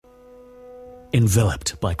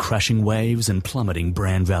Enveloped by crashing waves and plummeting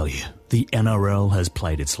brand value, the NRL has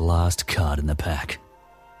played its last card in the pack.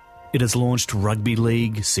 It has launched Rugby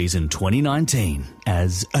League Season 2019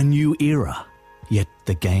 as a new era, yet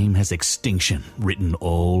the game has extinction written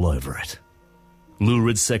all over it.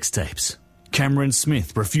 Lurid sex tapes, Cameron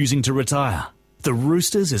Smith refusing to retire, the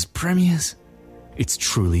Roosters as premiers. It's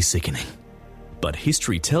truly sickening. But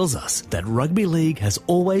history tells us that rugby league has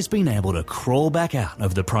always been able to crawl back out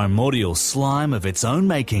of the primordial slime of its own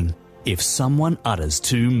making if someone utters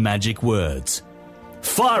two magic words: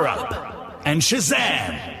 Fire Up and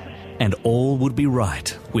Shazam! And all would be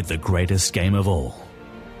right with the greatest game of all.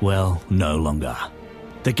 Well, no longer.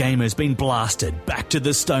 The game has been blasted back to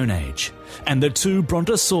the Stone Age, and the two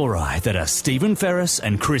brontosauri that are Stephen Ferris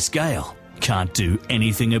and Chris Gale can't do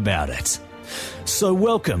anything about it. So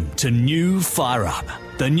welcome to New Fire Up,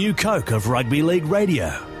 the new Coke of rugby league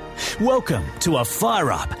radio. Welcome to a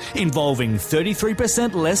Fire Up involving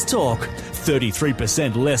 33% less talk,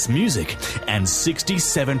 33% less music, and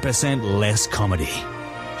 67% less comedy.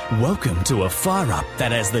 Welcome to a Fire Up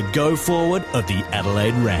that has the go forward of the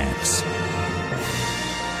Adelaide Rams.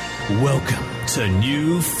 Welcome to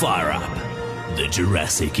New Fire Up, the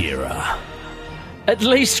Jurassic Era. At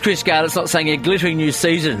least Chris Garnett's not saying a glittering new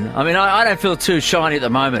season. I mean, I don't feel too shiny at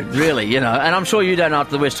the moment, really, you know. And I'm sure you don't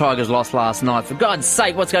after the West Tigers lost last night. For God's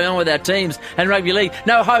sake, what's going on with our teams and rugby league?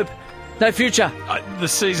 No hope, no future. The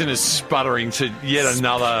season is sputtering to yet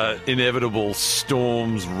another inevitable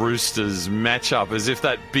Storms Roosters matchup, as if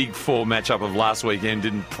that Big Four matchup of last weekend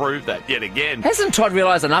didn't prove that yet again. Hasn't Todd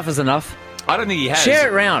realised enough is enough? I don't think he has. Share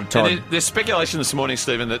it round, Todd. And there's speculation this morning,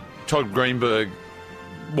 Stephen, that Todd Greenberg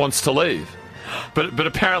wants to leave. But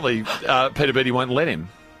apparently Peter Beattie won't let him.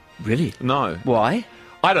 Really? No. Why?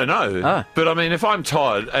 I don't know. Oh. But, I mean, if I'm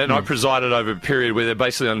Todd and I presided over a period where there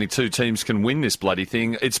basically only two teams can win this bloody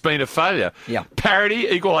thing, it's been a failure. Yeah. Parity,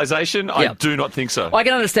 equalisation, I do not think so. I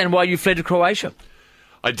can understand why you fled to Croatia.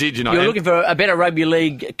 I did, you know. You're looking for a better rugby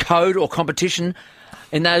league code or competition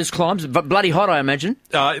in those climes. But bloody hot, I imagine.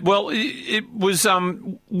 Well, it was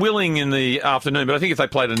willing in the afternoon, but I think if they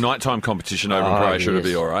played a nighttime competition over in Croatia, it'd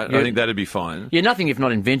be all right. I think that'd be fine. You're nothing if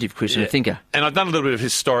not inventive, Chris, and a thinker. And I've done a little bit of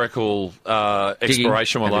historical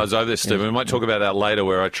exploration while I was over there, Stephen. We might talk about that later,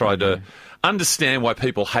 where I tried to understand why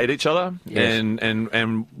people hate each other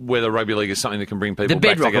and whether rugby league is something that can bring people back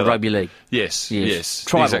together. The bedrock of rugby league. Yes.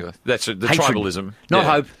 Tribal. Exactly. That's the Hatred. tribalism. Not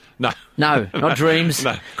hope. No, not dreams.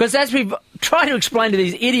 No. Because as we've tried to explain to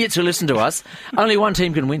these idiots who listen to us, only one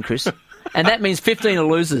team can win, Chris. And that means 15 are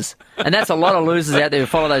losers. And that's a lot of losers out there who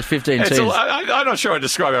follow those 15 teams. I'm not sure I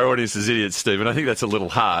describe our audience as idiots, Stephen. I think that's a little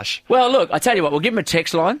harsh. Well, look, I tell you what, we'll give them a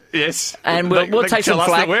text line. Yes. And we'll take some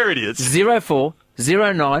flack. We're idiots.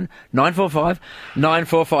 0409 945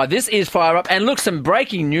 945. This is Fire Up. And look, some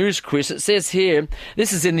breaking news, Chris. It says here,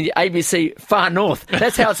 this is in the ABC Far North.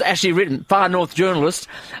 That's how it's actually written. Far North journalist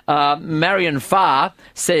Marion Farr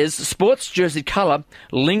says sports jersey colour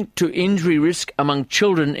linked to injury risk among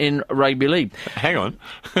children in rugby league. Hang on.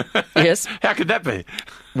 Yes. How could that be?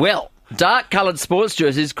 Well, dark-coloured sports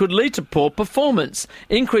jerseys could lead to poor performance,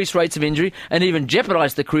 increased rates of injury, and even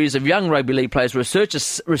jeopardise the careers of young rugby league players.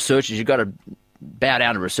 Researchers, you've got to bow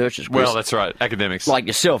down to researchers, Chris. Well, that's right. Academics. Like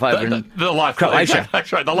yourself over in the lifeblood. Croatia.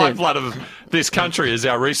 That's right. The lifeblood of this country is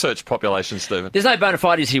our research population, Stephen. There's no bona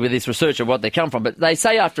fides here with this research of what they come from, but they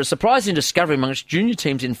say after a surprising discovery amongst junior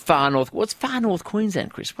teams in Far North... What's Far North Queensland,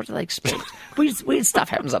 Chris? What do they expect? weird stuff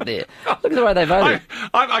happens up there. Look at the way they voted.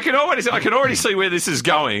 I can already see where this is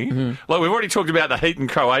going. Mm-hmm. Like, we've already talked about the heat in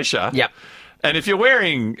Croatia. Yep. And if you're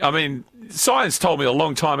wearing... I mean, science told me a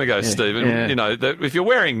long time ago, Stephen, you know, that if you're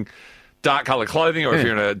wearing dark-coloured clothing or if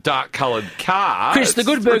you're in a dark-coloured car... Chris, the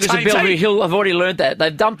good burgers of Bellevue Hill have already learnt that.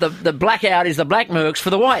 They've dumped the black Audis, the black Mercs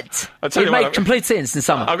for the whites. It makes complete sense in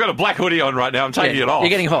summer. I've got a black hoodie on right now. I'm taking it off.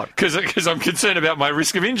 You're getting hot. Because I'm concerned about my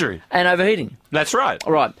risk of injury. And overheating. That's right.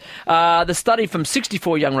 All right. The study from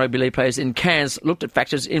 64 young rugby league players in Cairns looked at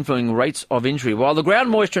factors influencing rates of injury. While the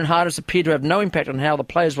ground moisture and hardness appeared to have no impact on how the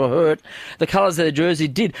players were hurt, the colours of their jersey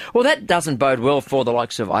did. Well, that doesn't bode well for the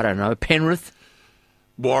likes of, I don't know, Penrith,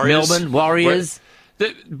 Warriors. Melbourne, Warriors.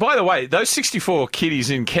 By the way, those 64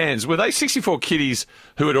 kiddies in Cairns, were they 64 kiddies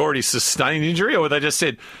who had already sustained injury, or were they just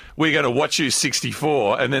said, we're going to watch you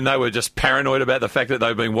 64, and then they were just paranoid about the fact that they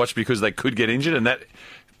were being watched because they could get injured, and that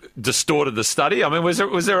distorted the study? I mean, was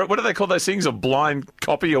there what do they call those things, a blind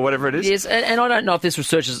copy or whatever it is? Yes, and I don't know if this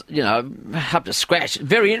research is, up to scratch.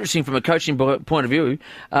 Very interesting from a coaching point of view.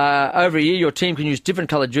 Over a year, your team can use different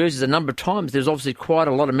coloured jerseys a number of times. There's obviously quite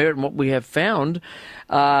a lot of merit in what we have found.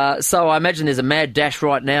 So I imagine there's a mad dash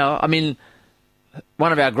right now. I mean,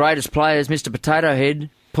 one of our greatest players, Mr. Potato Head,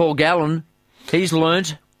 Paul Gallen, He's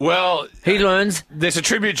learned. Well, He learns. there's a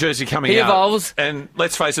tribute jersey coming He out. evolves. And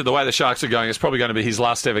let's face it, the way the Sharks are going, it's probably going to be his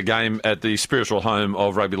last ever game at the spiritual home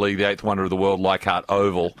of rugby league, the eighth wonder of the world, Leichhardt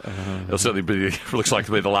Oval. It'll certainly be, looks like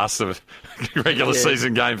to be the last of a regular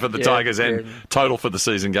season game for the Tigers and total for the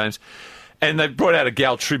season games. And they've brought out a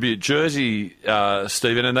Gal tribute jersey,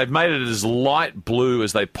 Stephen, and they've made it as light blue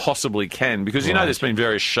as they possibly can because, you know, there's been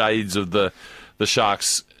various shades of the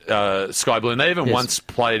Sharks sky blue, and they even once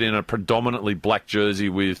played in a predominantly black jersey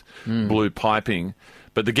with blue piping.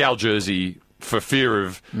 But the Gal jersey, for fear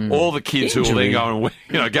of all the kids who will then go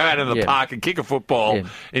and go out into the park and kick a football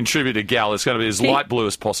in tribute to Gal, it's going to be as light blue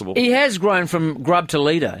as possible. He has grown from grub to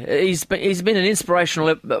leader. He's been an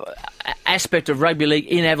inspirational aspect of rugby league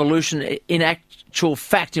in evolution, in actual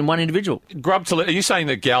fact, in one individual. Grub to are you saying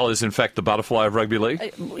that Gal is in fact the butterfly of rugby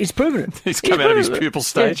league? He's proven it. He's come out of his pupil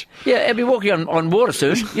stage. Yeah, he'll be walking on water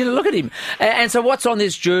soon. Look at him. And so what's on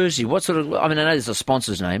this jersey? What sort of... I mean, I know there's a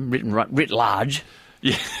sponsor's name writ large.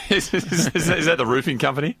 Yeah. Is that the roofing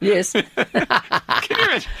company? Yes.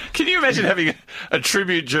 Can you imagine having a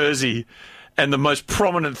tribute jersey and the most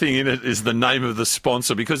prominent thing in it is the name of the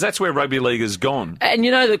sponsor? Because that's where rugby league has gone. And you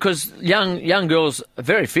know that because young girls are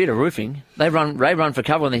very feared of roofing. They run for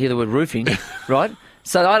cover when they hear the word roofing, right?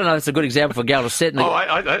 So I don't know if it's a good example for Gal to set.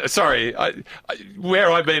 Sorry.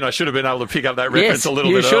 Where I've been, I should have been able to pick up that reference a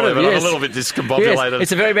little bit earlier, but I'm a little bit discombobulated. Yes,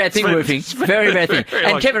 it's a very bad thing, roofing. Very bad thing.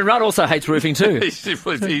 And Kevin Rudd also hates roofing too.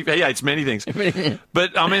 he hates many things.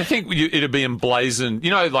 But, I mean, I think it'd be emblazoned. You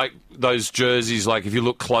know, like those jerseys, like if you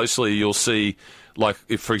look closely, you'll see, like,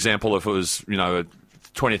 for example, if it was, a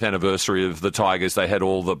 20th anniversary of the Tigers, they had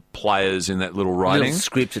all the players in that little writing. Little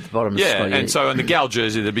script at the bottom. And so in the Gal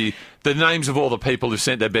jersey, there'd be the names of all the people who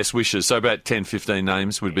sent their best wishes. So about 10, 15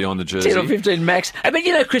 names would be on the jersey. 10 or 15 max. I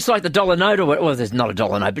mean, Chris, like the dollar note, well, there's not a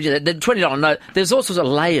dollar note, but the $20 note, there's all sorts of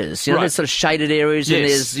layers. There's sort of shaded areas and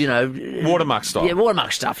there's, watermark stuff. Yeah,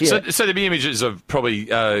 watermark stuff, yeah. So there'd be images of probably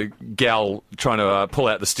Gal trying to pull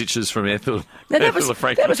out the stitches from Ethel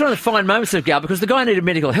Franklin. That was one of the fine moments of Gal because the guy needed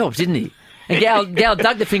medical help, didn't he? And Gal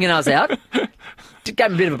dug the fingernails out, gave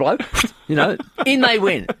him a bit of a blow, in they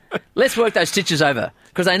went. Let's work those stitches over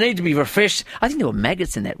because they need to be refreshed. I think there were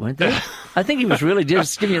maggots in that, weren't there? I think he was really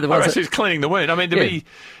just giving you the ones. He's cleaning the wound. I mean,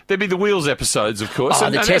 there'd be the Wheels episodes, of course. Oh,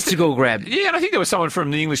 the testicle grab. Yeah, and I think there was someone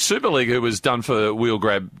from the English Super League who was done for wheel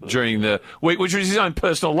grab during the week, which was his own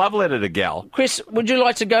personal love letter to Gal. Chris, would you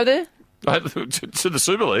like to go there? To the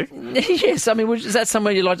Super League? Yes. I mean, is that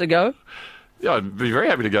somewhere you'd like to go? Yeah, I'd be very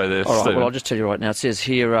happy to go there. All right, Stephen. well, I'll just tell you right now. It says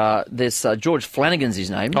here, there's George Flanagan's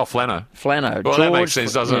his name. Oh, Flano. Flano. Well, George, that makes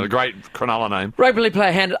sense, doesn't it? A great Cronulla name. Rugby league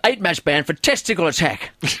player handed 8-match ban for testicle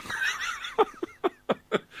attack.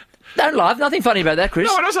 Don't laugh. Nothing funny about that, Chris.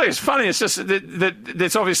 No, I don't say it's funny. It's just that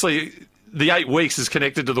it's obviously the 8 weeks is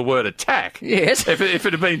connected to the word attack. Yes. If it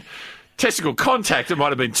had been testicle contact, it might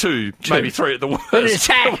have been 2, maybe 3 at the worst. But an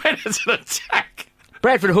attack. When it's an attack.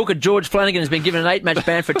 Bradford hooker George Flanagan has been given an 8-match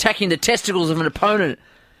ban for attacking the testicles of an opponent.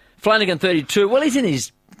 Flanagan, 32. Well, he's in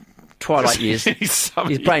his twilight years. His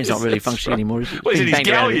brain's not really functioning anymore. Well, he's in his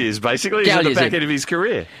Gal years, basically. He's at the back end of his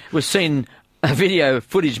career. We've seen a video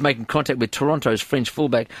footage making contact with Toronto's French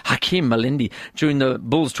fullback Hakim Malindi during the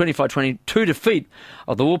Bulls' 25-22 defeat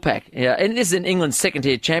of the Woolpack. Yeah, and this is in England's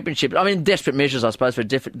second-tier championship. I mean, desperate measures, I suppose, for a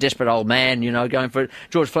desperate old man, going for it.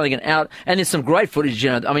 George Flanagan out. And there's some great footage,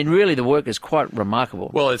 I mean, really, the work is quite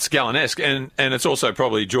remarkable. Well, it's Gallen-esque, and it's also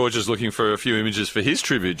probably George is looking for a few images for his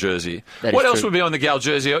tribute jersey. What else would be on the Gal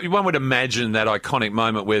jersey? One would imagine that iconic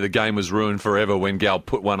moment where the game was ruined forever when Gal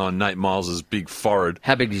put one on Nate Miles's big forehead.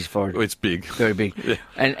 How big is his forehead? It's big. Very big. Yeah.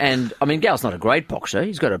 And I mean, Gal's not a great boxer.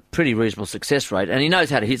 He's got a pretty reasonable success rate, and he knows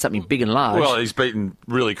how to hit something big and large. Well, he's beaten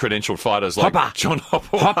really credentialed fighters like John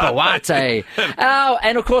Hopawate. Oh,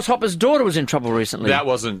 and of course, Hopper's daughter was in trouble recently. That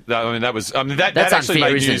actually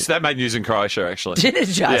made news. That made news in Croatia, actually. Did it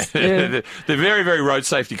just? Yeah. They're very, very road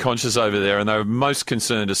safety conscious over there, and they were most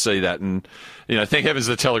concerned to see that. And thank heavens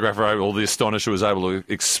the Telegraph were able, the Astonisher was able to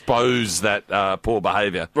expose that poor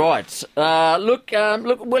behaviour. Right. Look.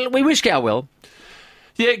 Well, we wish Gal well.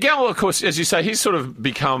 Yeah, Gal, of course, as you say, he's sort of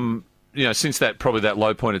become, since probably that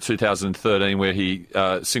low point of 2013 where he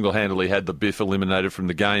single-handedly had the Biff eliminated from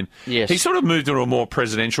the game. Yes. He sort of moved into a more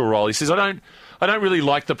presidential role. He says, I don't really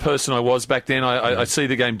like the person I was back then. I see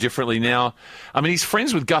the game differently now. I mean, he's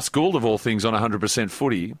friends with Gus Gould, of all things, on 100%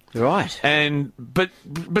 footy. Right. But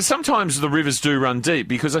sometimes the rivers do run deep,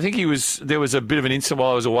 because I think there was a bit of an incident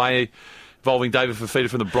while I was away involving David Fafita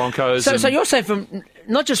from the Broncos. So you're saying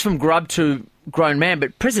not just from grub to grown man,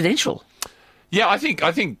 but presidential? Yeah, I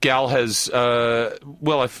think Gal has.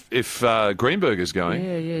 If Greenberger's going,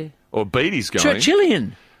 yeah, or Beattie's going,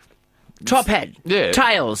 Churchillian. Top hat. Yeah.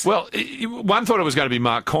 Tails. Well, one thought it was going to be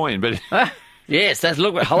Mark Coyne, but Yes, that's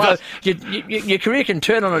look. Hello, your career can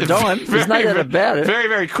turn on a dime. There's no doubt about it. Very,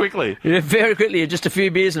 very quickly. Yeah, very quickly, just a few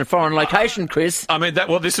beers in a foreign location, Chris. I mean,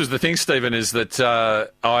 this was the thing, Stephen, is that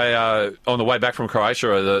I on the way back from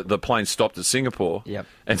Croatia, the plane stopped at Singapore. Yep.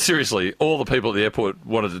 And seriously, all the people at the airport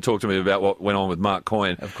wanted to talk to me about what went on with Mark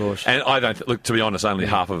Coyne. Of course. And I don't look, to be honest, only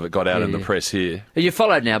half of it got out in the press here. You're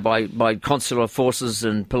followed now by consular forces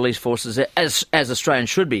and police forces, as Australians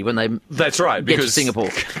should be when they That's right, get to because Singapore.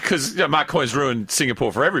 Because Mark Coyne's ruined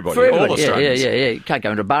Singapore for everybody, For everybody. all Australians. Yeah. You can't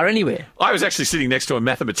go into a bar anywhere. I was actually sitting next to a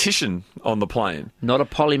mathematician on the plane. Not a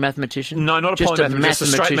polymathematician? No, not a just polymathematician, just a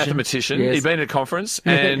straight mathematician. Yes. He'd been at a conference,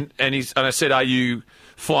 and I said, "Are you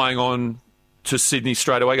flying on to Sydney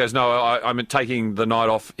straight away?" He goes, "No, I'm taking the night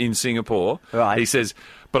off in Singapore." Right. He says,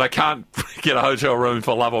 "But I can't get a hotel room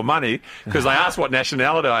for love or money," because they asked what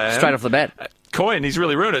nationality I am. Straight off the bat. Coyne, he's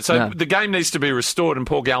really ruined it. So the game needs to be restored, and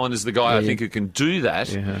Paul Gallen is the guy I think who can do that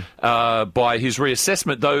by his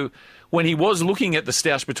reassessment, though. When he was looking at the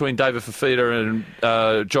stoush between David Fafita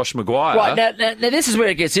and Josh Maguire... Right, now this is where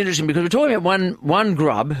it gets interesting, because we're talking about one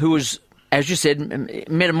grub who was, as you said,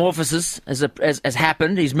 metamorphosis has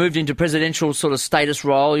happened. He's moved into presidential sort of status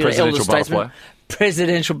role, elder statesman.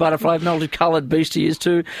 Presidential butterfly, multicoloured beast he is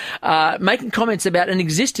too, making comments about an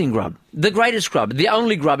existing grub, the greatest grub, the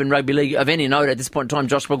only grub in rugby league of any note at this point in time,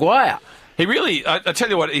 Josh Maguire. He really, I tell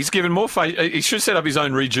you what, he's given more he should set up his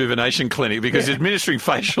own rejuvenation clinic, because he's administering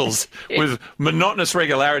facials with monotonous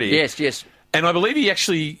regularity. Yes. And I believe he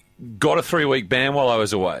actually got a 3-week ban while I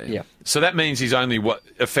was away. Yeah. So that means he's only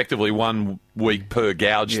effectively 1 week per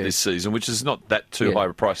gouge this season, which is not that too high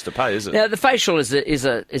a price to pay, is it? Now the facial is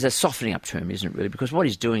a softening up term, isn't it? Really, because what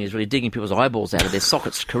he's doing is really digging people's eyeballs out of their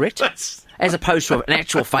sockets. Correct. As opposed to an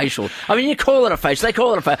actual facial. I mean, you call it a facial. They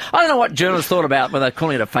call it a facial. I don't know what journalists thought about when they're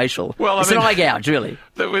calling it a facial. Well, it's an eye gouge, really.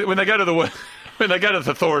 When they go to the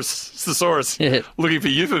thesaurus looking for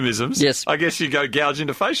euphemisms, I guess you go gouge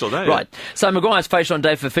into facial, don't you? Right. So Maguire's facial on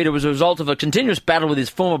Dave Fafita was a result of a continuous battle with his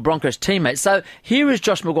former Broncos teammates. So here is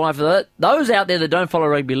Josh Maguire, for those out there that don't follow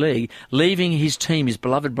rugby league, leaving his team, his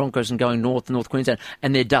beloved Broncos, and going north Queensland,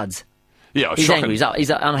 and they're duds. Yeah, he's shocking. Angry. He's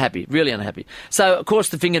unhappy, really unhappy. So, of course,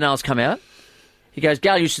 the fingernails come out. He goes,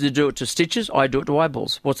 Gal used to do it to stitches, I do it to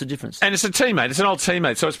eyeballs. What's the difference? And it's a teammate. It's an old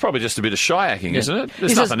teammate, so it's probably just a bit of shy-acking, isn't it?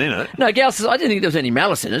 There's nothing in it. No, Gal says, I didn't think there was any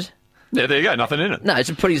malice in it. Yeah, there you go, nothing in it. No, it's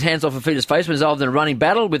to put his hands off Fafita's face when involved in a running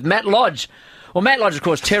battle with Matt Lodge. Well, Matt Lodge, of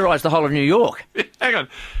course, terrorised the whole of New York. Hang on.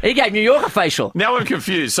 He gave New York a facial. Now I'm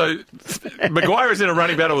confused. So Maguire is in a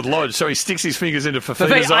running battle with Lodge, so he sticks his fingers into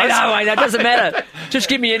Fafita's eyes? I know, it doesn't matter. Just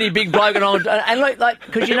give me any big bloke and look,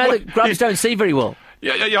 because you know the grubs don't see very well.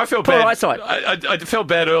 Yeah, I felt Poor bad. eyesight. I felt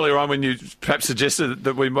bad earlier on when you perhaps suggested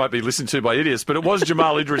that we might be listened to by idiots, but it was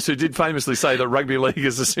Jamal Idris who did famously say that rugby league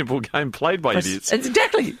is a simple game played by idiots.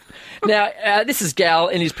 Exactly. Now, this is Gal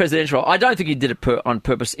in his presidential role. I don't think he did it on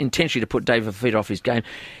purpose, intentionally to put David Fafita off his game.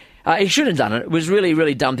 He should have done it. It was really,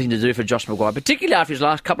 really dumb thing to do for Josh Maguire, particularly after his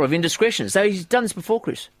last couple of indiscretions. So he's done this before,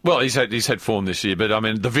 Chris. Well, he's had form this year, but I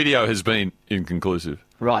mean, the video has been inconclusive.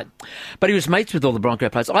 Right. But he was mates with all the Bronco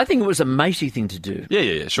players. I think it was a matey thing to do.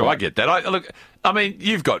 Yeah, sure, right. I get that. Look, I mean,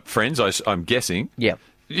 you've got friends, I'm guessing. Yeah.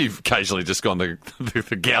 You've occasionally just gone the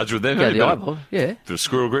gouge with them. Yeah, the eyeball, The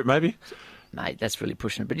squirrel grip, maybe? Mate, that's really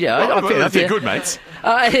pushing it. But yeah, they're good mates.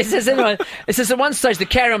 It says at one stage the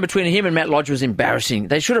carry-on between him and Matt Lodge was embarrassing.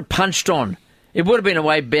 They should have punched on. It would have been a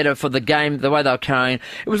way better for the game, the way they were carrying.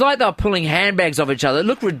 It was like they were pulling handbags off each other. It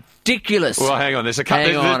looked ridiculous. Well, hang on. There's a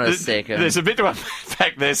second. There's a bit to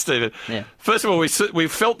unpack there, Stephen. Yeah. First of all, we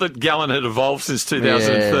felt that Gallen had evolved since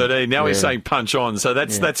 2013. Now he's saying punch on, so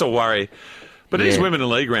that's a worry. But it is women in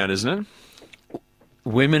league round, isn't it?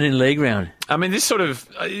 Women in league round. I mean, is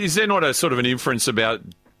there not a sort of an inference about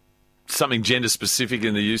something gender specific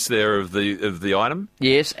in the use there of the item?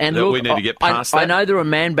 Yes, and that look, we need to get past that. I know there are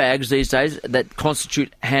man bags these days that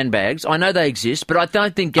constitute handbags. I know they exist, but I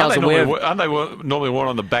don't think Gal's aware. Aren't they normally worn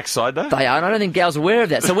on the backside though? They are, and I don't think Gal's aware of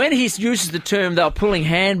that. So when he uses the term "they were pulling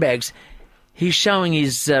handbags," he's showing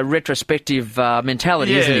his retrospective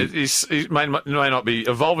mentality, isn't he? He may not be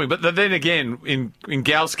evolving, but then again, in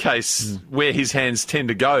Gal's case, where his hands tend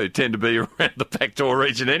to be around the backdoor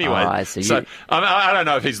region anyway. Oh, I see. So I don't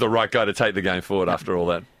know if he's the right guy to take the game forward after all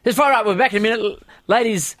that. Let's fire up. We're back in a minute.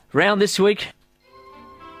 Ladies, round this week.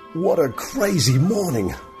 What a crazy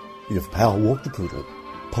morning. You've power walked the poodle,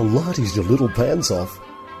 Pilates your little pants off,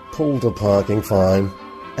 pulled a parking fine,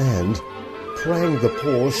 and pranged the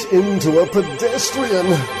Porsche into a pedestrian.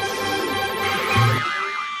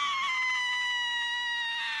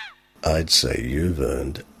 I'd say you've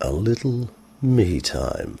earned a little me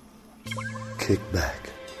time. Kick back,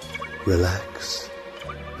 relax,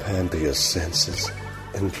 pamper your senses,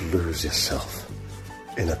 and lose yourself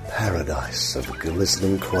in a paradise of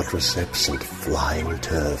glistening quadriceps and flying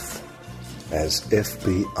turf. As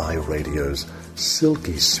FBI Radio's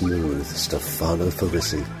silky smooth Stefano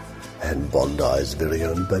Farissi and Bondi's very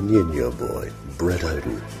own Banyinho boy, Brett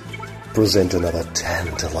Oden, present another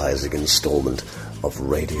tantalizing installment of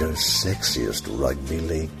radio's sexiest rugby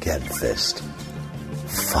league gabfest.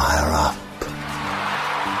 Fire up.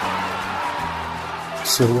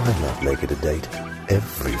 So why not make it a date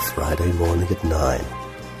every Friday morning at 9,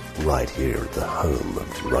 right here at the home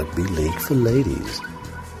of Rugby League for Ladies,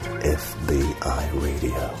 FBI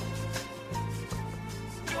Radio.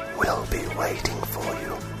 We'll be waiting for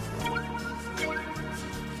you.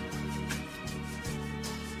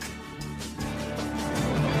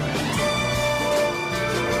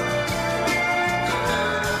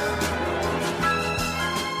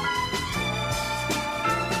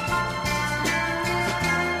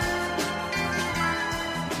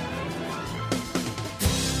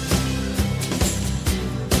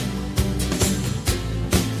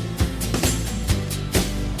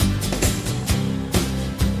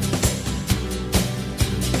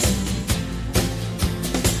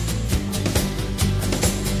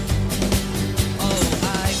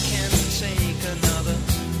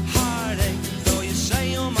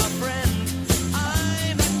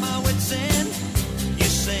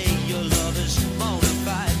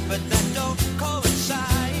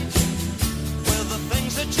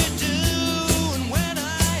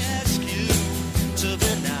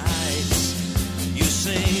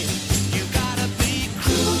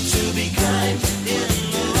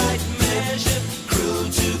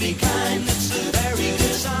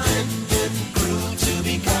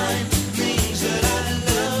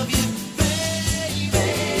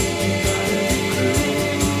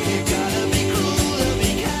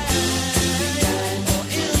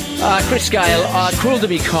 Chris Gale, cruel to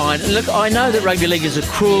be kind. Look, I know that rugby league is a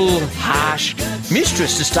cruel, harsh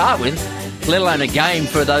mistress to start with, let alone a game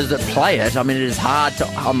for those that play it. I mean, it is hard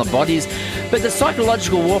on the bodies. But the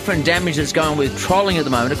psychological warfare and damage that's going on with trolling at the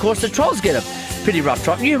moment, of course, the trolls get a pretty rough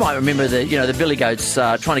trot. You might remember the Billy Goats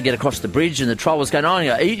trying to get across the bridge and the troll was going, I'm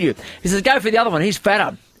going to eat you. He says, go for the other one, he's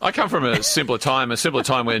fatter. I come from a simpler time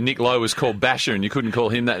where Nick Lowe was called Basher and you couldn't call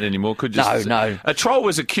him that anymore. No. A troll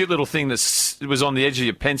was a cute little thing that was on the edge of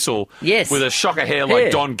your pencil with a shock of hair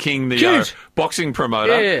like Don King, the boxing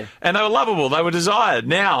promoter. Yeah. And they were lovable. They were desired.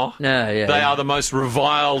 Now they are the most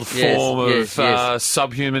reviled form of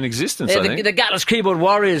subhuman existence, I think. The gutless keyboard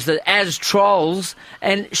warriors that as trolls,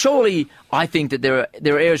 and surely I think that there are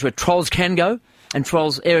areas where trolls can go and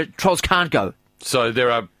trolls can't go. So there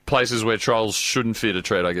are places where trolls shouldn't fear to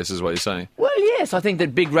tread, I guess is what you're saying. Well, yes, I think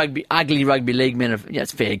that ugly rugby league men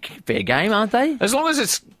it's fair game, aren't they? As long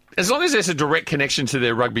as there's a direct connection to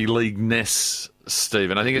their rugby league-ness,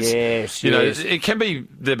 Stephen. I think it's it can be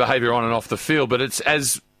their behaviour on and off the field, but it's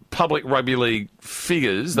as public rugby league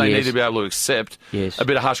figures, they need to be able to accept a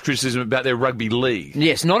bit of harsh criticism about their rugby league.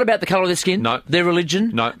 Yes, not about the colour of their skin, their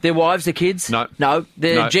religion, their wives, their kids,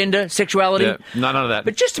 their gender, sexuality. Yeah. No, none of that.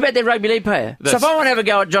 But just about their rugby league player. So if I want to have a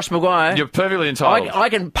go at Josh Maguire... You're perfectly entitled. I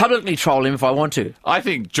can publicly troll him if I want to. I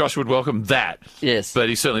think Josh would welcome that. Yes. But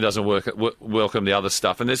he certainly doesn't welcome the other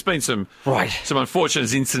stuff. And there's been some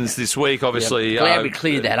unfortunate incidents this week, obviously. Glad we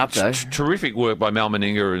cleared that up, though. Terrific work by Mal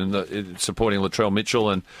Meninga in supporting Latrell Mitchell.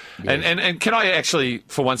 And can I actually,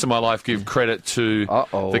 for once in my life, give credit to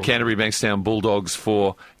the Canterbury Bankstown Bulldogs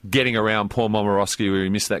for getting around Paul Momorowski where he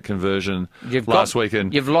missed that conversion last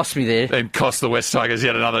weekend. You've lost me there. And cost the West Tigers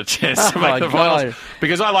yet another chance to make the finals.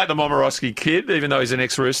 Because I like the Momorowski kid, even though he's an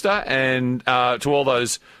ex-Rooster. And to all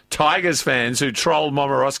those Tigers fans who troll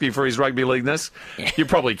Momorowski for his rugby leagueness, you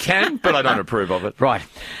probably can, but I don't approve of it. Right.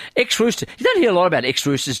 Ex-Rooster. You don't hear a lot about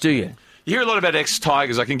ex-Roosters, do you? You hear a lot about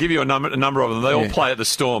ex-Tigers. I can give you a number of them. They all play at the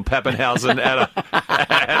Storm. Pappenhausen,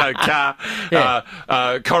 Addo Carr,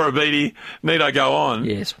 Korobidi. Need I go on?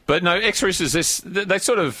 Yes. But no, ex-Roosters,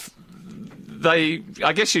 I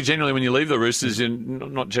guess you generally, when you leave the Roosters, you're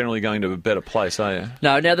not generally going to a better place, are you?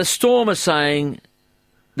 No. Now, the Storm are saying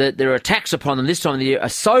that their attacks upon them this time of the year are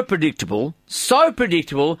so predictable,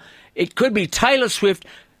 it could be Taylor Swift,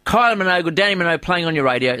 Kylie Minogue or Danny Minogue playing on your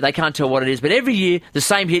radio. They can't tell what it is. But every year, the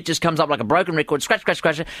same hit just comes up like a broken record. Scratch, scratch,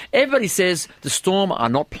 scratch. Everybody says the Storm are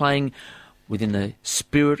not playing within the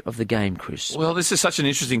spirit of the game, Chris. Well, this is such an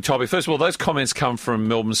interesting topic. First of all, those comments come from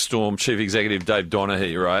Melbourne Storm Chief Executive Dave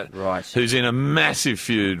Donaghy, right? Right. Who's in a massive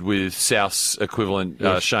feud with South's equivalent,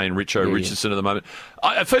 Shane Richardson at the moment.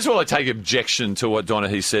 First of all, I take objection to what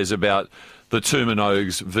Donaghy says about the two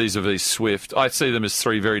Minogues vis-a-vis Swift. I see them as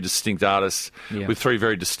three very distinct artists with three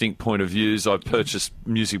very distinct point of views. I've purchased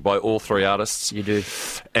music by all three artists. You do.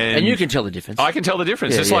 And you can tell the difference. I can tell the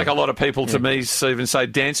difference. It's like a lot of people to me even say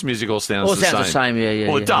dance music all sounds the same. All sounds the same, yeah.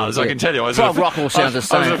 Well, it does, I can tell you. Prog rock all sounds the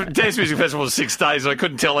same. I was at a dance music festival for 6 days and I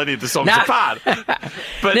couldn't tell any of the songs apart.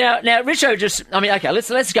 But now, Richo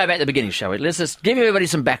let's go back to the beginning, shall we? Let's just give everybody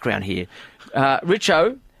some background here.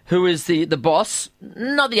 Richo, who is the boss,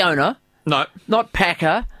 not the owner. No. Not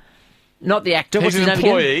Packer, not the actor. He's What's his an name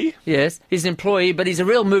employee. Again? Yes, he's an employee, but he's a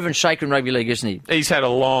real mover and shaker in rugby league, isn't he? He's had a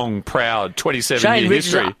long, proud 27-year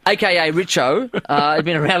history. a.k.a. Richo. He's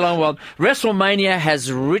been around a long while. WrestleMania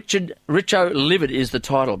has Richo Livid is the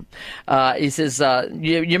title. He says,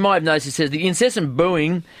 you might have noticed, he says, the incessant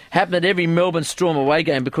booing happened at every Melbourne Storm away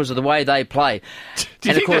game because of the way they play.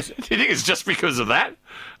 Do you think it's just because of that?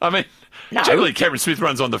 I mean... No. Generally, Cameron Smith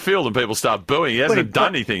runs on the field and people start booing. He hasn't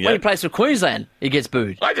done anything yet. When he plays for Queensland, he gets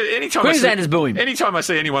booed. Queenslanders boo him. Anytime I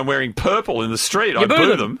see anyone wearing purple in the street, I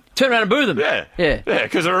boo them. Turn around and boo them. Yeah,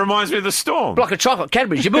 because it reminds me of the Storm. Block of chocolate,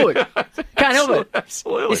 Cadbury's, you boo it. Can't help it.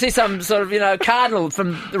 Absolutely. You see some sort of, cardinal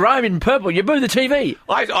from Rome in purple, you boo the TV.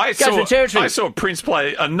 I saw Prince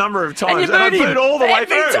play a number of times, and I booed all the way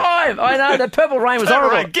through. Every time. I know, the purple rain was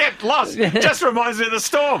horrible. Get lost. Just reminds me of the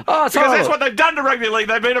Storm. Oh, it's because horrible. that's what they've done to rugby league.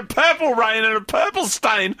 They've been a purple rain and a purple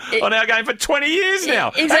stain on our game for 20 years now.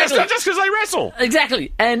 Exactly. And it's not just because they wrestle.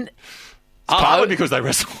 Exactly. And it's partly because they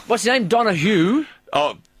wrestle. What's his name? Donahue.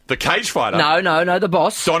 Oh, the cage fighter. No, the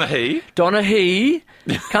boss. Donahue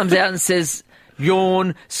comes out and says,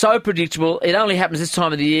 yawn, so predictable. It only happens this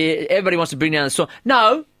time of the year. Everybody wants to bring down the storm.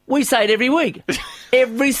 No, we say it every week.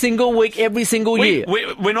 Every single week, every single year.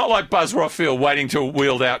 We're not like Buzz Rothfield waiting to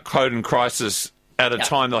wield out Code and Crisis at a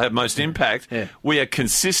time they'll have most impact. Yeah. We are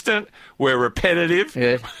consistent. We're repetitive.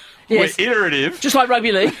 Yeah. Yes. We're iterative. Just like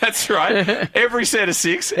rugby league. That's right. Every set of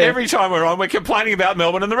 6, every time we're on, we're complaining about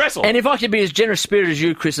Melbourne and the wrestle. And if I could be as generous spirited as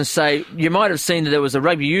you, Chris, and say, you might have seen that there was a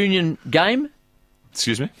rugby union game.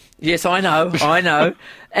 Excuse me? Yes, I know.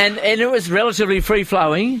 And it was relatively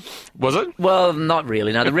free-flowing. Was it? Well, not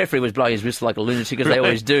really. No, the referee was blowing his whistle like a lunatic, as they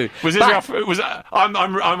always do. I'm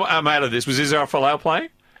out of this. Was Israel Folau playing?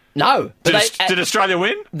 No. Did Australia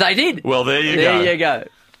win? They did. Well, there you go. There you go.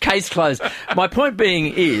 Case closed. My point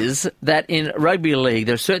being is that in rugby league,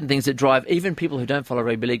 there are certain things that drive even people who don't follow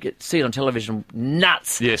rugby league, see it on television,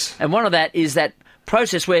 nuts. Yes. And one of that is that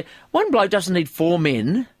process where one bloke doesn't need 4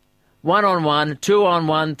 men, 1-on-1,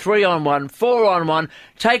 2-on-1, 3-on-1, 4-on-1,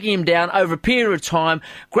 taking him down over a period of time,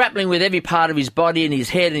 grappling with every part of his body and his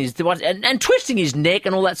head and twisting his neck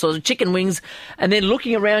and all that sort of chicken wings, and then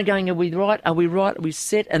looking around going, are we right? Are we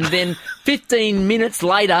set? And then 15 minutes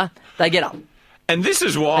later, they get up. And this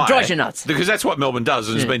is why... It drives you nuts. Because that's what Melbourne does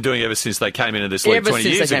and has been doing ever since they came into this league 20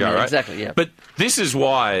 years ago, right? Exactly, yeah. But this is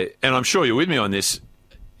why, and I'm sure you're with me on this,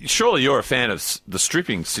 surely you're a fan of the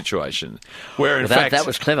stripping situation, where in fact... That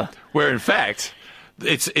was clever. Where in fact...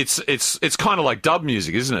 It's kind of like dub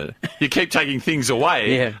music, isn't it? You keep taking things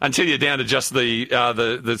away until you're down to just the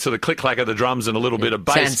sort of click-clack of the drums and a little bit of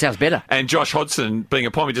bass. Sounds better. And Josh Hodgson, being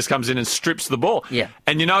a pommy, just comes in and strips the ball. Yeah.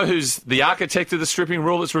 And you know who's the architect of the stripping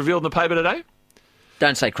rule that's revealed in the paper today?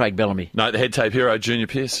 Don't say Craig Bellamy. No, the head tape hero, Junior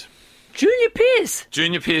Pearce. Junior Pearce?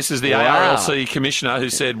 Junior Pearce is the ARLC commissioner who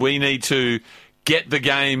said we need to get the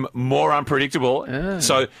game more unpredictable.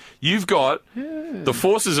 So you've got the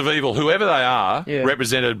forces of evil, whoever they are,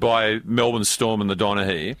 represented by Melbourne Storm and the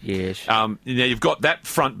Donaghy. Yes. You've got that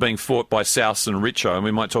front being fought by Souths and Richo, and we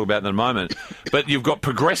might talk about that in a moment. But you've got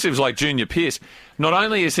progressives like Junior Pearce. Not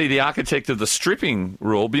only is he the architect of the stripping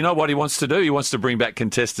rule, but you know what he wants to do? He wants to bring back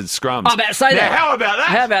contested scrums. I'm about to say that. How about that?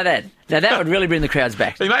 How about that? Now, that would really bring the crowds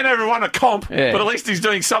back. He may never won a comp, but at least he's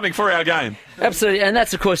doing something for our game. Absolutely, and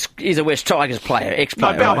that's, of course, he's a West Tigers player,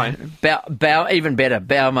 ex-player. No, Balmain. Right? Even better,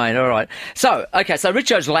 Balmain, all right. So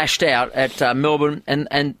Richo's lashed out at Melbourne,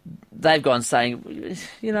 and they've gone saying,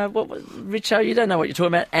 you know, Richo, you don't know what you're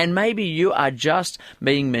talking about, and maybe you are just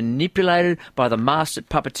being manipulated by the master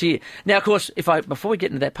puppeteer. Now, of course, before we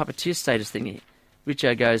get into that puppeteer status thing,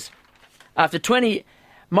 Richo goes, after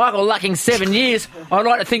Michael Lucking 7 years, I'd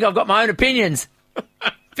like to think I've got my own opinions.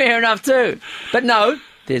 Fair enough too. But no,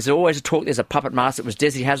 there's always a talk, there's a puppet master. It was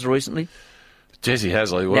Desi Hasler recently. Desi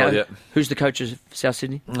Hasler, yeah. Who's the coach of South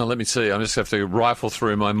Sydney? Well, let me see. I just have to rifle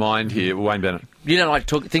through my mind here. Wayne Bennett. You don't like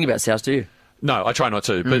to think about South, do you? No, I try not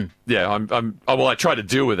to. But yeah, I try to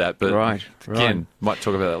deal with that. But again, might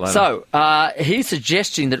talk about that later. So he's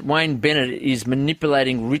suggesting that Wayne Bennett is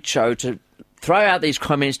manipulating Richo to throw out these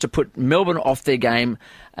comments to put Melbourne off their game,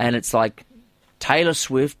 and it's like Taylor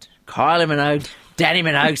Swift, Kylie Minogue, Danny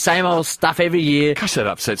Minogue, same old stuff every year. Gosh, that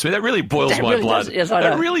upsets me. That really boils That my really blood. does. Yes, I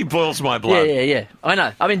know. That really boils my blood. Yeah. I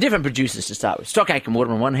know. I mean, different producers to start with. Stock Aitken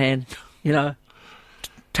Waterman on one hand, you know.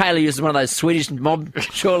 Taylor uses one of those Swedish mob,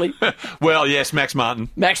 surely. Well, yes, Max Martin.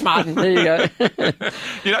 Max Martin, there you go.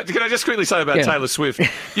 You know, can I just quickly say about Taylor Swift?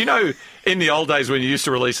 You know, in the old days when you used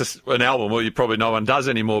to release an album, well, you probably no one does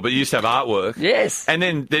anymore, but you used to have artwork. Yes. And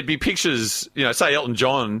then there'd be pictures, you know, say Elton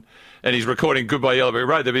John, and he's recording Goodbye Yellow Brick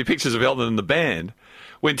Road, there'd be pictures of Elton and the band.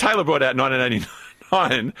 When Taylor brought out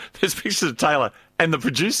 1989, there's pictures of Taylor and the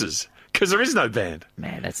producers. Because there is no band.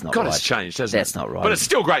 Man, that's not God, right. it's changed, hasn't it? That's not right. But it's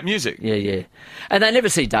still great music. Yeah. And they never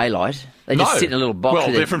see daylight. They just No. sit in a little box. Well,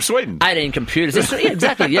 with they're from Sweden. 18 computers. Yeah,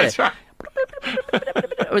 exactly, yeah. That's right.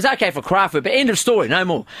 It was okay for Kraftwerk, but end of story, no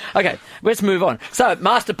more. Okay, let's move on. So,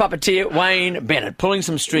 master puppeteer Wayne Bennett pulling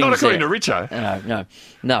some strings. Not according there. to Richo.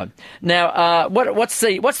 No. Now, what's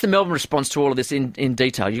the Melbourne response to all of this in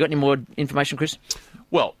detail? You got any more information, Chris?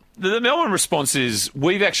 Well, the Melbourne response is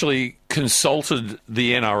we've actually consulted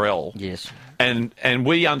the NRL. Yes. And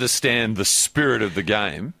we understand the spirit of the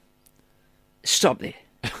game. Stop there.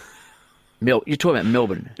 You're talking about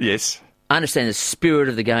Melbourne. Yes. I understand the spirit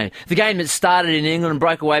of the game. The game that started in England and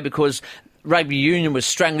broke away because rugby union was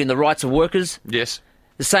strangling the rights of workers. Yes.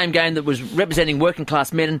 The same game that was representing working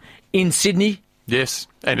class men in Sydney. Yes.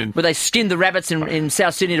 And Where they skinned the rabbits in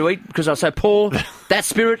South Sydney to eat because they were so poor. That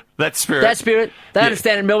spirit. That spirit. They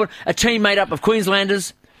understand in Melbourne. A team made up of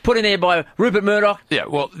Queenslanders, put in there by Rupert Murdoch. Yeah,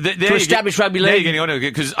 well, to establish rugby league. Now you're getting on to it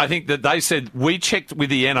because I think that they said we checked with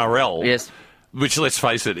the NRL. Yes. Which, let's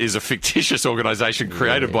face it, is a fictitious organisation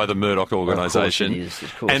created by the Murdoch organisation.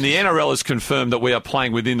 Of course and the NRL has confirmed that we are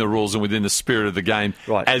playing within the rules and within the spirit of the game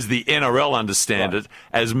as the NRL understand it,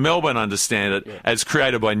 as Melbourne understand it, as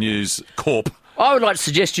created by News Corp. I would like to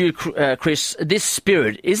suggest to you, Chris, this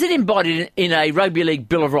spirit, is it embodied in a Rugby League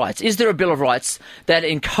Bill of Rights? Is there a Bill of Rights that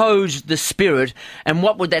encodes the spirit, and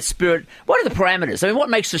what would that spirit, what are the parameters? I mean, what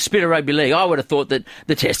makes the spirit of Rugby League? I would have thought that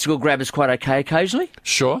the testicle grab is quite okay occasionally.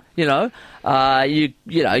 Sure. You know,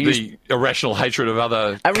 the irrational hatred of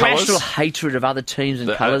other colours. Irrational hatred of other teams and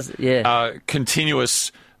colours,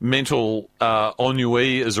 continuous mental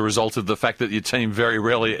ennui as a result of the fact that your team very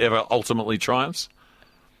rarely ever ultimately triumphs.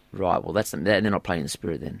 Right, well, they're not playing the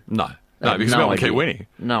spirit then. No, because Melbourne keep winning.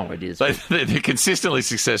 No ideas. They're consistently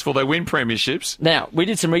successful. They win premierships. Now, we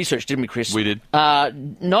did some research, didn't we, Chris? We did.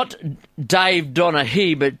 Not Dave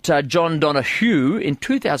Donaghy, but John Donahue, in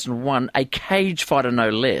 2001, a cage fighter no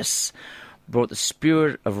less, brought the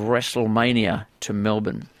spirit of WrestleMania to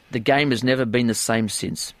Melbourne. The game has never been the same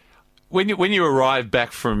since. When you arrive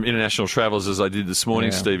back from international travels, as I did this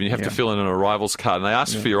morning, Stephen, you have to fill in an arrivals card, and they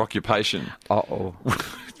ask for your occupation. Uh-oh.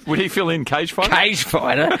 Would he fill in cage fighter? Cage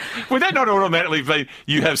fighter? Would that not automatically be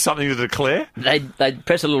you have something to declare? They'd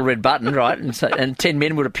press a little red button, right, and 10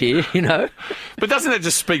 men would appear, you know. But doesn't that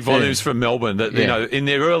just speak volumes for Melbourne that, you know, in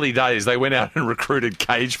their early days, they went out and recruited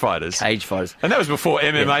cage fighters? Cage fighters. And that was before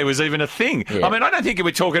MMA was even a thing. Yeah. I mean, I don't think we're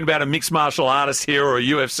talking about a mixed martial artist here or a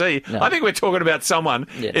UFC. No. I think we're talking about someone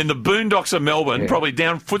in the boondocks of Melbourne, probably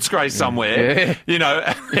down Footscray somewhere, you know,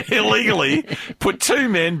 illegally, put two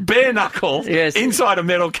men, bare knuckle, inside a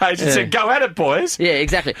metal cage and said, go at it, boys. Yeah,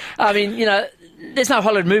 exactly. I mean, you know, there's no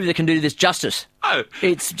Hollywood movie that can do this justice. Oh.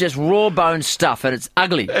 It's just raw bone stuff, and it's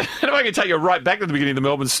ugly. And if I can take you right back to the beginning of the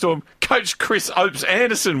Melbourne Storm, Coach Chris Opes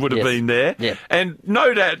Anderson would have been there. Yeah. And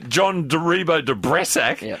no doubt John Deribo de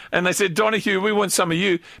Bressac. And they said, Donahue, we want some of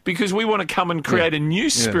you because we want to come and create a new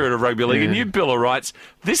spirit of rugby league, a new Bill of Rights.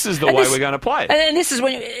 This is the way we're going to play. And this is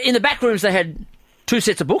when, in the back rooms, they had 2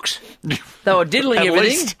 sets of books. They were diddling At everything.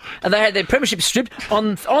 least. And they had their premiership stripped.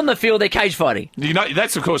 On the field, they're cage fighting. You know,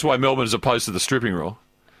 that's, of course, why Melbourne is opposed to the stripping rule.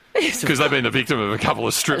 Because they've been the victim of a couple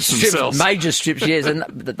of strips themselves. Major strips, yes, and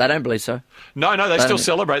they don't believe so. No, they still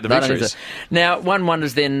celebrate the victories. So. Now, one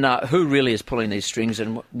wonders then who really is pulling these strings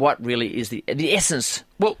and what really is the essence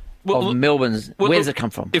of Melbourne's... Where does it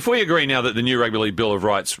come from? If we agree now that the new Rugby League Bill of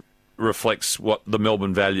Rights reflects what the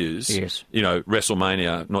Melbourne values, you know,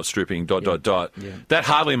 WrestleMania, not stripping, ... that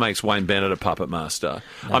hardly makes Wayne Bennett a puppet master.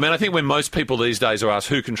 No. I mean, I think when most people these days are asked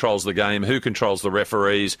who controls the game, who controls the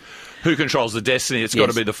referees, who controls the destiny, it's got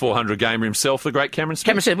to be the 400 gamer himself, the great Cameron Smith.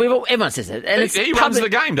 Cameron Smith, everyone says that. And he runs the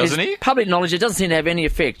game, doesn't he? Public knowledge, it doesn't seem to have any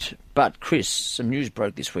effect. But, Chris, some news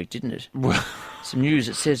broke this week, didn't it? Some news,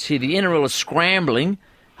 it says here, the NRL is scrambling.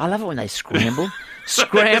 I love it when they scramble.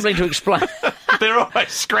 Scrambling to explain. They're always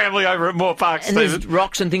scrambling over at Moore Park, and there's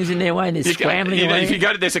rocks and things in their way, and they're scrambling away. If you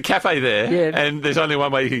go to, there's a cafe there, and there's only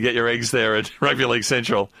one way you can get your eggs there at Rugby League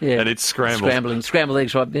Central, and it's scrambled. Scrambled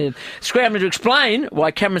eggs right there. Scrambling to explain why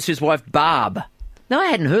Cameron Smith's wife, Barb, No, I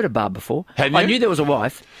hadn't heard of Barb before. Hadn't I you? knew there was a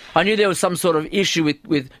wife. I knew there was some sort of issue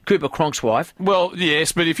with Cooper Cronk's wife. Well,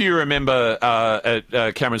 yes, but if you remember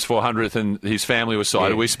at Cameron's 400th and his family was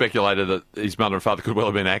cited, Yeah. we speculated that his mother and father could well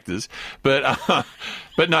have been actors. But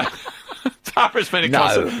no, Barbara's been a No,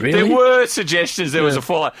 constant. really? There were suggestions there was a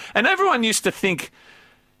fallout. And everyone used to think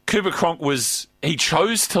Cooper Cronk he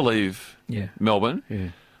chose to leave Melbourne. Yeah.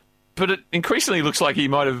 But it increasingly looks like he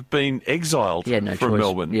might have been exiled He had no from choice.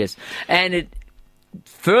 Melbourne. Yes. And it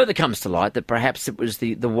further comes to light that perhaps it was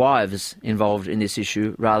the wives involved in this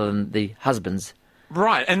issue rather than the husbands.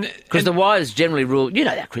 Right. Because the wives generally rule, you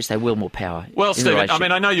know that, Chris, they will more power. Well, in the Stephen, I relationship.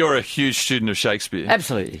 mean, I know you're a huge student of Shakespeare.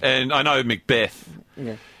 Absolutely. And I know Macbeth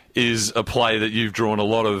is a play that you've drawn a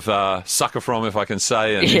lot of sucker from, if I can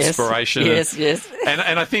say, and Yes. inspiration. Yes. And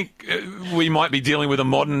I think we might be dealing with a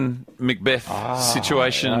modern Macbeth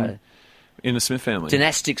situation right. in the Smith family.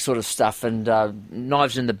 Dynastic sort of stuff and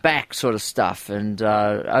knives in the back sort of stuff and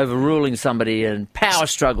overruling somebody and power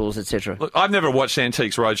struggles, etc. Look, I've never watched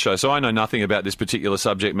Antiques Roadshow, so I know nothing about this particular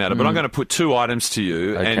subject matter, but I'm going to put two items to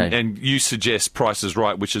you, Okay. and you suggest Price is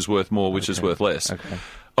Right, which is worth more, which is worth less. Okay.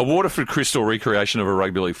 A Waterford Crystal recreation of a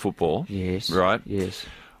rugby league football. Yes. Right? Yes.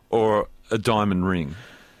 Or a diamond ring.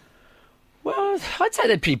 Well, I'd say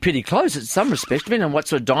they're pretty close in some respects, depending on what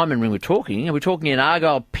sort of diamond ring we're talking. Are we talking an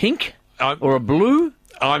Argyle pink or a blue?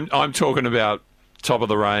 I'm talking about top of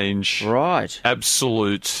the range. Right.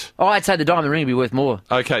 Absolute. Oh, I'd say the diamond ring would be worth more.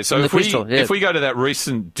 Okay, so than the if we crystal, yeah. if we go to that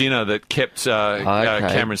recent dinner that kept Okay.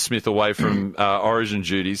 Cameron Smith away from Origin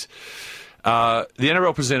duties, the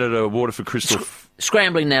NRL presented a Waterford Crystal.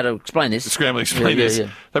 Scrambling now to explain this. Scrambling, explain Yeah, this. yeah.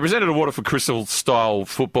 They presented a Waterford Crystal style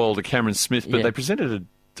football to Cameron Smith, but Yeah. they presented a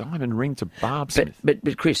diamond ring to Barb Smith. But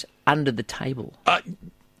Chris, under the table.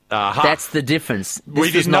 Aha. That's the difference. We This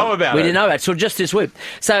is didn't know about We it. didn't know about it. So just this week.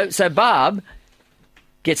 So Barb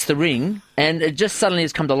gets the ring, and it just suddenly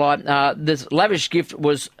has come to light. This lavish gift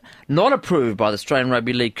was not approved by the Australian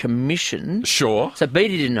Rugby League Commission. Sure. So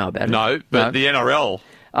Beattie didn't know about it. No, but the NRL,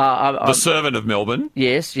 the servant of Melbourne.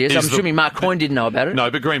 Yes. is I'm the- assuming Mark Coyne didn't know about it.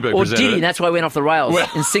 No, but Greenberg Or presented did he? it. And that's why he went off the rails Well,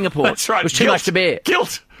 in Singapore. That's right. It was too Guilt. much to bear.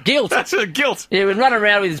 Guilt. That's a guilt. Yeah, he was running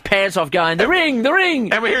around with his pants off going, the ring!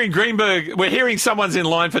 And we're hearing Greenberg, we're hearing someone's in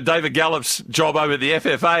line for David Gallup's job over at the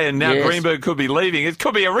FFA, and now Yes. Greenberg could be leaving. It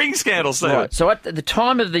could be a ring scandal, Steve. Right. So at the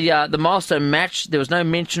time of the milestone match, there was no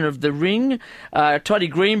mention of the ring. Toddy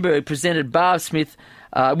Greenberg presented Barb Smith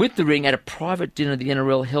with the ring at a private dinner the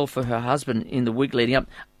NRL held for her husband in the week leading up.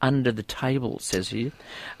 Under the table, it says here.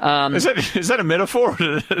 Is that a metaphor?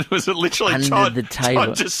 Was it literally Under Todd, the table.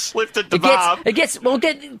 Todd just slipped it to Barb?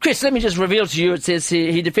 Chris, let me just reveal to you, it says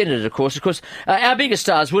here, he defended it, of course. Of course, our biggest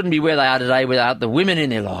stars wouldn't be where they are today without the women in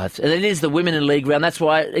their lives. And it is the women in league round. That's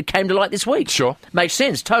why it came to light this week. Sure. Makes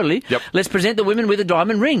sense, totally. Yep. Let's present the women with a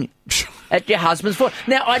diamond ring at your husband's foot.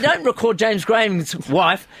 Now, I don't record James Graham's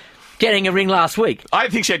wife getting a ring last week. I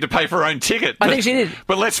think she had to pay for her own ticket. I think she did.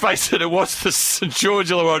 But let's face it, it was the St George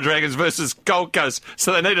Illawarra Dragons versus Gold Coast,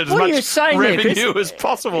 so they needed as What are you much saying there, Chris? revenue as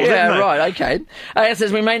possible, Yeah, didn't they? right, okay. It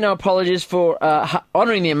says, we make no apologies for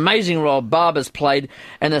honouring the amazing role Barb has played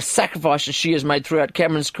and the sacrifices she has made throughout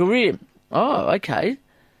Cameron's career. Oh, okay.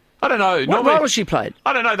 I don't know. What role has she played?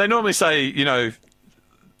 I don't know. They normally say,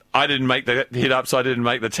 I didn't make the hit-ups, I didn't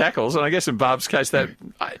make the tackles, and I guess in Barb's case,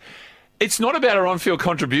 it's not about her on-field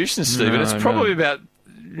contributions, Stephen. No, it's probably about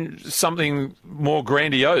something more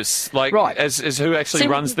grandiose, like Right. as who actually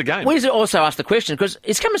runs the game. We also ask the question, because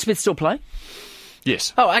is Cameron Smith still playing?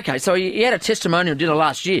 Yes. Oh, okay, so he had a testimonial dinner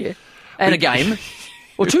last year and a game,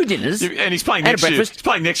 or two dinners, And he's playing and a next year. breakfast. He's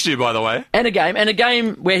playing next year, by the way. and a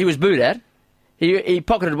game where he was booed at. He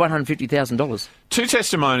pocketed $150,000 Two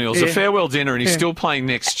testimonials, a Yeah. farewell dinner, and he's still playing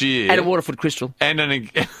next year. at a Waterford Crystal and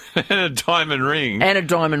a diamond ring. and a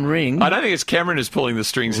diamond ring. I don't think it's Cameron who's pulling the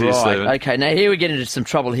strings here, Right, Stephen. okay. Now, here we get into some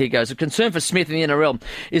trouble. Here goes. A concern for Smith and the NRL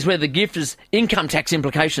is whether the gift is income tax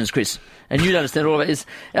implications, Chris. And you'd understand all of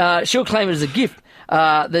it. She'll claim it as a gift.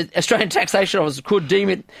 The Australian Taxation Office could deem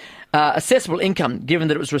it assessable income, given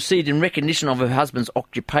that it was received in recognition of her husband's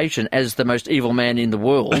occupation as the most evil man in the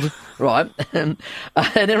world, right? An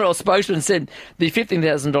NRL spokesman said the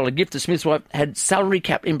 $15,000 gift to Smith's wife had salary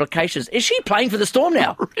cap implications. Is she playing for the Storm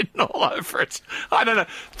now? Written all over it. I don't know.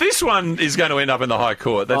 This one is going to end up in the High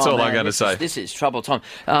Court. That's all I'm going to say. This is trouble time.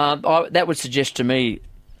 That would suggest to me,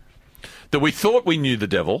 That we thought we knew the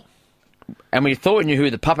devil, and we thought we knew who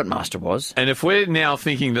the puppet master was. and if we're now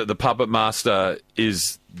thinking that the puppet master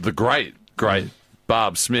is the great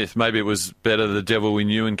Barb Smith, maybe it was better the devil we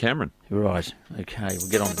knew in Cameron. Right. Okay, we'll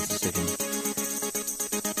get on to this in a second.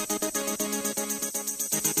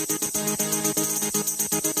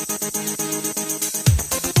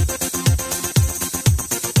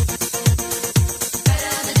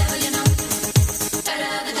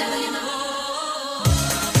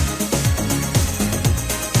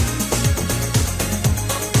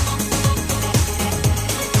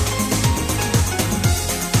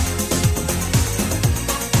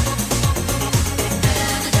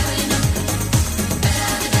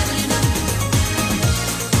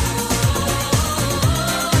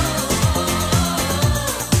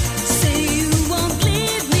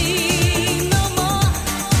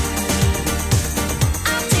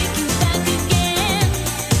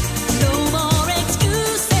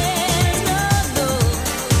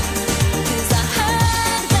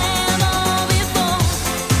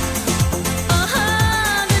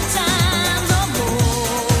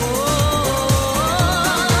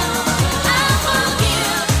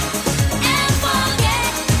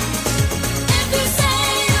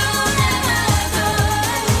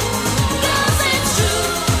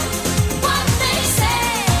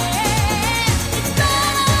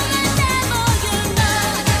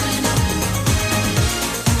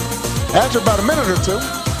 After about a minute or two,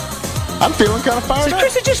 I'm feeling kind of fired So, up.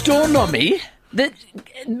 Chris, it just dawned on me that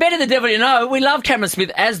better the devil you know, we love Cameron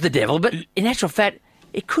Smith as the devil, but in actual fact,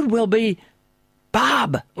 it could well be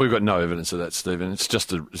Barb. We've got no evidence of that, Stephen. It's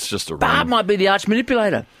just a Barb rumor. might be the arch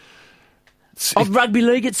manipulator of rugby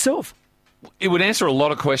league itself. It would answer a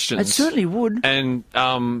lot of questions. It certainly would. And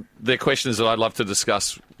they're questions that I'd love to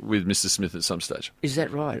discuss with Mr. Smith at some stage. Is that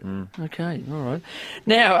right? Okay, all right.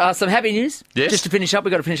 Now, some happy news. Yes. Just to finish up, we've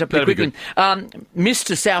got to finish up pretty That'd be quickly.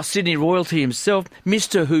 Mr. South Sydney royalty himself,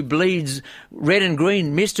 Mr. who bleeds red and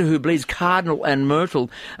green, Mr. who bleeds cardinal and myrtle.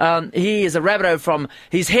 He is a Rabbitoh from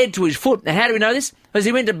his head to his foot. Now, how do we know this? Because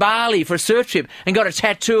he went to Bali for a surf trip and got a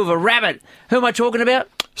tattoo of a rabbit. Who am I talking about?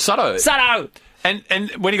 Sutto. Sutto! And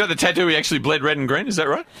when he got the tattoo, he actually bled red and green. Is that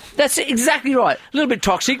right? That's exactly right. A little bit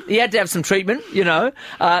toxic. He had to have some treatment, you know.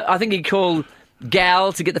 I think he called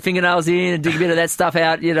Gal to get the fingernails in and dig a bit of that stuff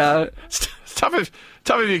out, you know. It's tough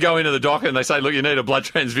if you go into the doctor and they say, look, you need a blood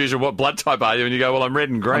transfusion. What blood type are you? And you go, well, I'm red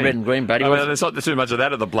and green. I'm red and green, buddy. I mean, there's not too much of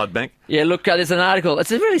that at the blood bank. Yeah, look, there's an article.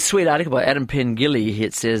 It's a really sweet article by Adam Pengilly.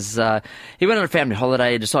 It says he went on a family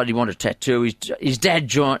holiday, decided he wanted a tattoo. His dad,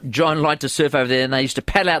 John, liked to surf over there, and they used to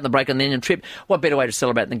paddle out on the break on the end of the trip. What better way to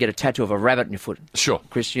celebrate than get a tattoo of a rabbit on your foot? Sure.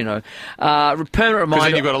 Chris, you know. Permanent Because reminder.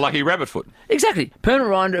 then you've got a lucky rabbit foot. Exactly. Permanent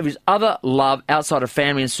reminder of his other love outside of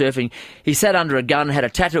family and surfing. He sat under a gun, had a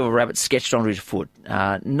tattoo of a rabbit sketched onto his foot.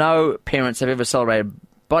 No parents have ever celebrated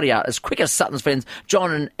body art as quick as Sutton's friends,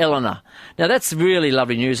 John and Eleanor. Now, that's really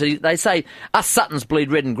lovely news. They say, us Suttons bleed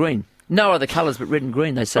red and green. No other colours but red and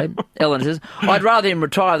green, they say. Eleanor says, I'd rather him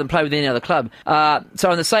retire than play with any other club.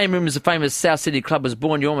 So in the same room as the famous South Sydney club was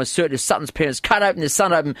born, you're almost certain if Sutton's parents cut open their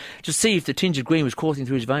son open to see if the tinge of green was coursing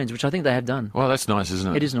through his veins, which I think they have done. Well, that's nice,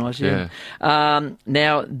 isn't it? It is nice, yeah.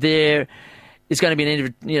 Now, there is going to be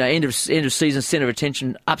an end of season centre of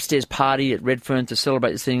attention upstairs party at Redfern to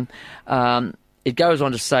celebrate this thing. It goes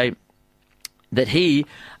on to say that he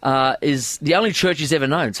is the only church he's ever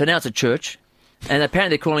known. So now it's a church, and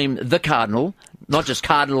apparently they're calling him the Cardinal, not just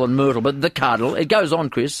Cardinal and Myrtle, but the Cardinal. It goes on,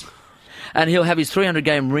 Chris. And he'll have his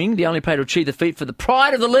 300-game ring, the only player to achieve the feat for the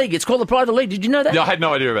pride of the league. It's called the pride of the league. Did you know that? Yeah, I had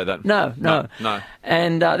no idea about that. No.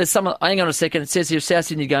 And there's some. Hang on a second. It says here South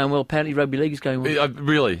Sydney going well. Apparently rugby league is going well.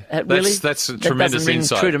 Really? Really? That's a That tremendous doesn't ring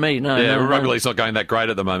insight. true to me. No, yeah, no, rugby no. league's not going that great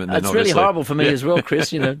at the moment. It's then, really obviously. horrible for me as well,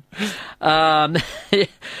 Chris, you know.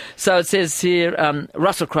 So it says here,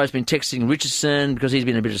 Russell Crowe's been texting Richardson because he's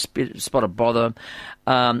been a bit of a spot of bother.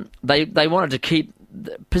 They wanted to keep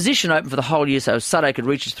the position open for the whole year so Sutto could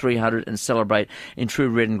reach his 300 and celebrate in true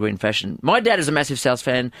red and green fashion. My dad is a massive South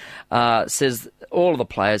fan, says all of the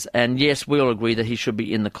players, and yes, we all agree that he should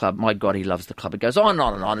be in the club. My God, he loves the club. It goes on and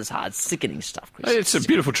on and on. It's hard, sickening stuff, Chris. It's a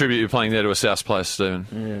beautiful tribute you're playing there to a South player, Stephen.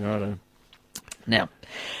 Yeah, righto. Now,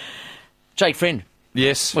 Jake Friend,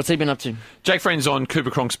 Yes. what's he been up to? Jake Friend's on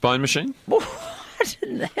Cooper Cronk's bone machine. What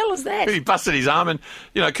in the hell is that? He busted his arm and,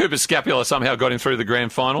 Cooper's scapula somehow got him through the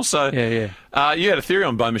grand final. So Yeah. You had a theory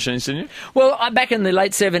on bone machines, didn't you? Well, back in the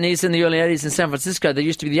late 70s and the early 80s in San Francisco, there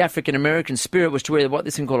used to be the African-American spirit was to wear what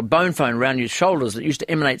this thing called a bone phone around your shoulders that used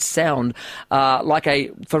to emanate sound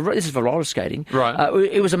this is for roller skating. Right.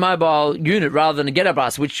 It was a mobile unit rather than a ghetto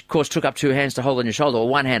blaster, which, of course, took up two hands to hold on your shoulder, or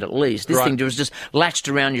one hand at least. This Right. thing was just latched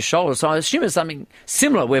around your shoulder. So I assume it's something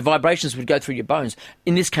similar where vibrations would go through your bones.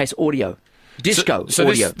 In this case, audio. Disco So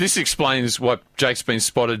audio. this explains why Jake's been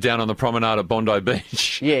spotted down on the promenade at Bondi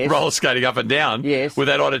Beach, Yes. roller skating up and down, Yes. with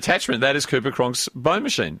that odd attachment. That is Cooper Cronk's bone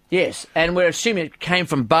machine. Yes, and we're assuming it came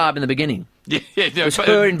from Barb in the beginning. Yeah, was her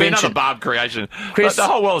Another invention. Barb creation. Chris- The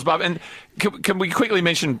whole world is Barb. And can we quickly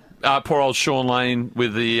mention poor old Sean Lane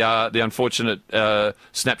with the unfortunate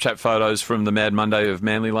Snapchat photos from the Mad Monday of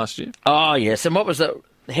Manly last year? Oh yes, and what was the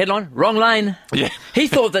headline? Wrong lane. Yeah. He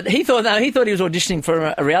thought he was auditioning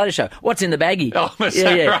for a reality show. What's in the baggie? Oh, right, And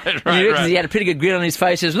he reckons right. he had a pretty good grin on his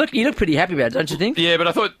face. He says, "Look, you look pretty happy about it, don't you think?" Yeah, but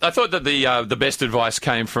I thought that the best advice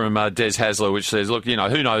came from Des Hasler, which says, look, who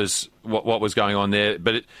knows what was going on there,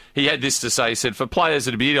 but he had this to say. He said, for players,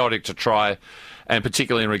 it'd be idiotic to try, and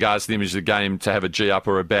particularly in regards to the image of the game, to have a G-up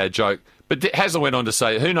or a bad joke. But Hasler went on to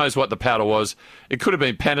say, who knows what the powder was? It could have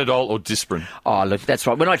been Panadol or Disprin. Oh, look, that's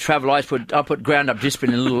right. When I travel, I put ground up Disprin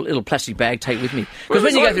in a little plastic bag, take with me. Because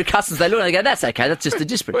when you go through customs, they look and they go, "That's okay, that's just a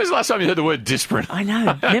Disprin." When's the last time you heard the word Disprin? I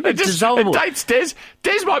know. Remember, It dissolvable. dates Des.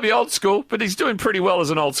 Des might be old school, but he's doing pretty well as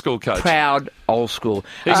an old school coach. Proud old school.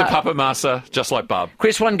 He's a puppet master, just like Barb.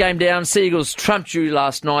 Chris, one game down. Seagulls trumped you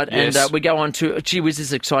last night, Yes. and we go on to, gee whiz, this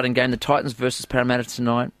is an exciting game. The Titans versus Parramatta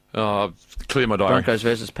tonight. Oh, clear my diary. Broncos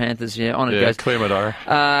versus Panthers, on it Yeah, goes. clear my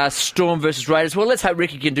diary. Storm versus Raiders. Well, let's hope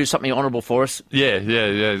Ricky can do something honourable for us.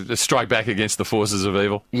 Yeah. Strike back against the forces of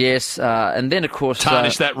evil. Yes, and then, of course...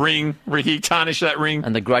 Tarnish that ring, Ricky. Tarnish that ring.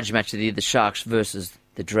 And the grudge match of the year, the Sharks versus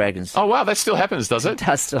the Dragons. Oh, wow, that still happens, does it? It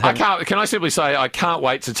does still happen. Can I simply say I can't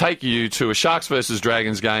wait to take you to a Sharks versus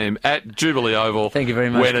Dragons game at Jubilee Oval. Thank you very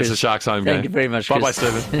much, when Chris. it's a Sharks home game. Thank you very much, Chris. Bye-bye,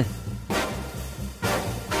 Stephen.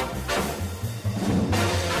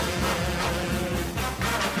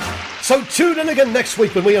 So tune in again next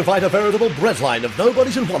week when we invite a veritable breadline of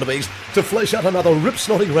nobodies and wannabes to flesh out another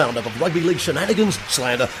rip-snorting roundup of rugby league shenanigans,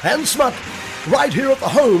 slander and smut, right here at the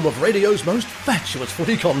home of radio's most fatuous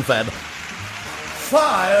footy confab.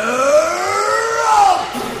 Fire